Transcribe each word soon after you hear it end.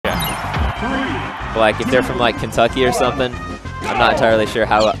But like if they're from like Kentucky or something, I'm not entirely sure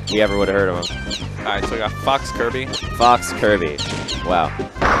how we ever would have heard of them. Alright, so we got Fox Kirby. Fox Kirby. Wow.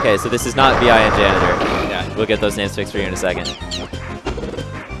 Okay, so this is not BI and Janitor. Yeah. We'll get those names fixed for you in a second.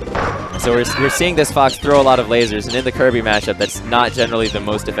 So we're seeing this Fox throw a lot of lasers, and in the Kirby matchup, that's not generally the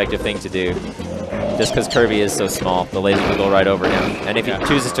most effective thing to do. Just because Kirby is so small, the laser will go right over him. And if he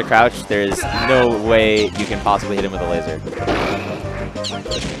chooses to crouch, there is no way you can possibly hit him with a laser.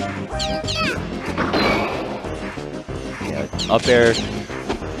 Yeah, up air,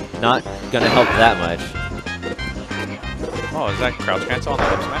 not gonna help that much. Oh, is that crouch cancel on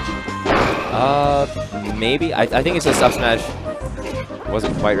that up smash? Maybe. I think it's just up smash.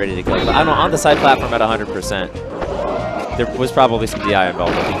 Wasn't quite ready to kill. But I don't know, on the side platform at 100%. There was probably some DI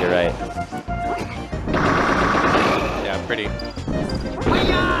involved, I think you're right. Yeah, pretty.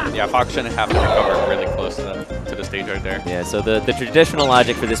 Yeah, Fox shouldn't have to recover really close to the stage right there. Yeah, so the traditional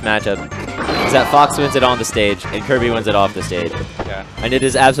logic for this matchup is that Fox wins it on the stage and Kirby wins it off the stage. Yeah. And it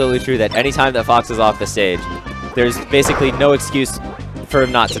is absolutely true that anytime that Fox is off the stage, there's basically no excuse for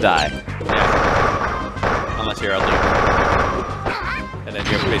him not to die. Yeah. Unless you're LD. And then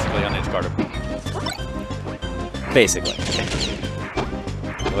you're basically on edge guard him. Basically.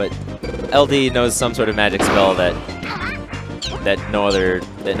 But LD knows some sort of magic spell that no other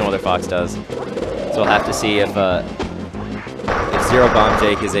Fox does. So we'll have to see if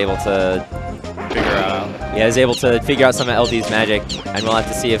ZeroBombJake is able to figure out some of LD's magic, and we'll have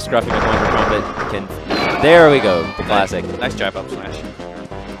to see if ScruffyMcWonderCrumpet can. There we go, the classic. Nice jab up smash.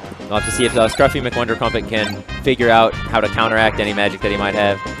 We'll have to see if ScruffyMcWonderCrumpet can figure out how to counteract any magic that he might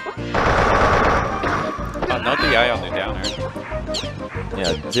have. Oh, no DI on the downer.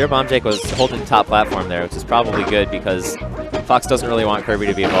 Yeah, ZeroBombJake was holding the top platform there, which is probably good because Fox doesn't really want Kirby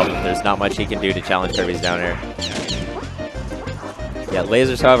to be involved, and there's not much he can do to challenge Kirby's down air. Yeah,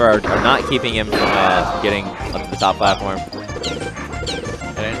 lasers, however, are not keeping him from getting up to the top platform.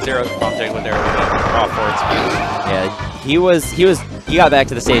 And then ZeroBombJake with their raw forward smash. Yeah, he got back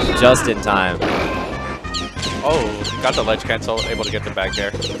to the stage just in time. Oh, got the ledge cancel, able to get the back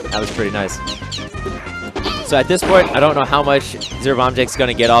there. That was pretty nice. So at this point, I don't know how much ZeroBombJake's going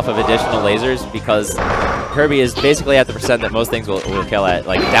to get off of additional lasers because Kirby is basically at the percent that most things will kill at.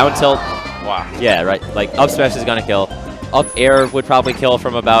 Like down tilt. Wow. Yeah, right. Like up smash is going to kill. Up air would probably kill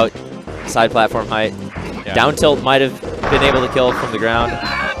from about side platform height. Yeah. Down tilt might have been able to kill from the ground.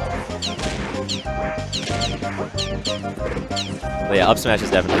 But yeah, up smash is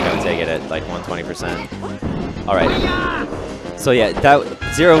definitely going to take it at like 120%. All right. So yeah, that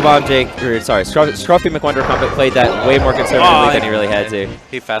ZeroBombJake, or sorry, ScruffyMcWonderCrumpet played that way more conservatively than he really had to.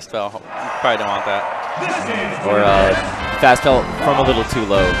 He fast fell. Probably don't want that. Or fast fell from a little too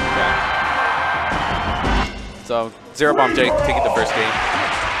low. Yeah. So ZeroBombJake taking the first game.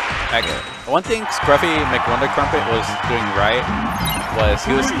 One thing ScruffyMcWonderCrumpet was doing right was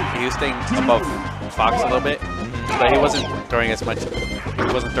he was staying above Fox a little bit, but he wasn't throwing as much.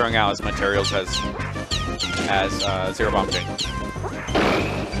 He wasn't throwing out as much aerials as ZeroBombJake.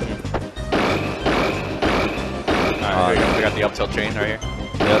 Alright, we got the up tilt chain right here.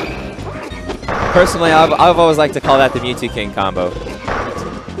 Yep. Personally, I've always liked to call that the Mewtwo King combo.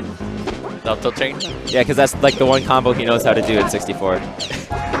 The up tilt chain? Yeah, because that's like the one combo he knows how to do in 64. Okay.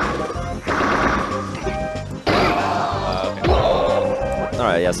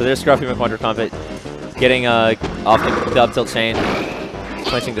 Alright, yeah, so there's ScruffyMcWonderCrumpet getting off the up tilt chain,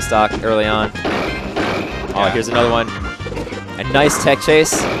 clinching the stock early on. Oh, here's another one. A nice tech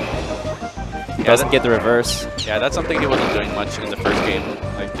chase. Doesn't get the reverse. Yeah, that's something he wasn't doing much in the first game,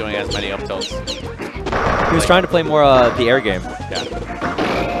 like doing as many up tilts. He was trying to play more the air game. Yeah.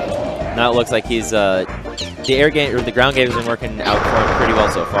 Now it looks like he's the air game or the ground game has been working out for him pretty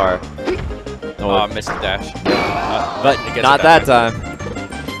well so far. Oh, missed the dash. But not that time.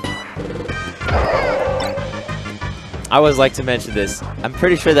 I always like to mention this. I'm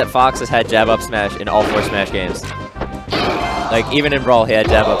pretty sure that Fox has had jab up smash in all 4 Smash games. Like, even in Brawl, he had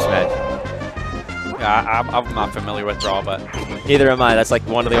jab up smash. Yeah, I'm not familiar with Brawl, but... Neither am I. That's like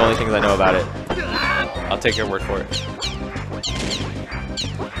one of the only things I know about it. I'll take your word for it.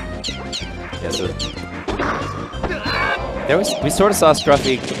 Yeah, so... we sort of saw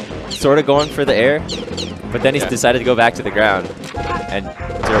Scruffy sort of going for the air, but then he decided to go back to the ground. And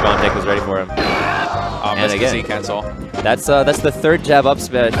ZeroBombJake was ready for him. And again, Z cancel. That's the third jab up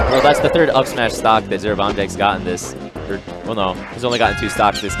smash. Well, that's the third up smash stock that ZeroBombJake's gotten this. Well, no, he's only gotten 2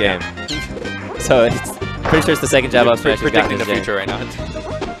 stocks this game. So it's pretty sure it's the second jab up smash. Predicting the future right now.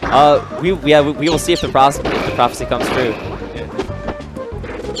 We will see if the prophecy comes true. Yeah.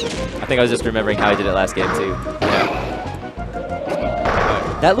 I think I was just remembering how I did it last game too. Yeah.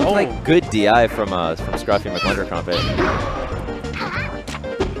 That looked like good DI from ScruffyMcWonderCrumpet.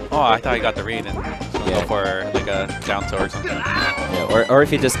 Oh, I thought he got the read and go for like a down toe or something. Yeah, or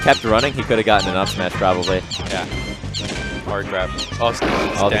if he just kept running, he could have gotten an up smash probably. Yeah. Hard grab. Oh,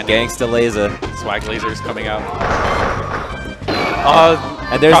 the gangsta laser. Swag lasers coming out. Oh,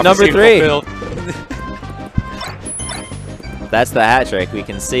 and there's number 3. That's the hat trick. We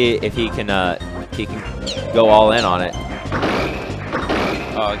can see if he can go all in on it.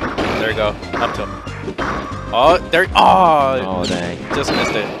 Oh, there you go. Up to him. Oh, there. Oh, dang. Just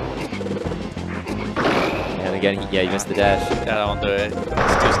missed it. And again, he missed the dash. Yeah, that won't do it.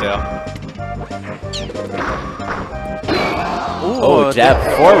 It's too stale. Ooh, oh, jab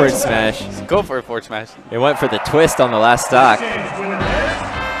forward smash. Go for a forward smash. It went for the twist on the last stock. All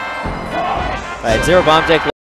right, ZeroBombJake.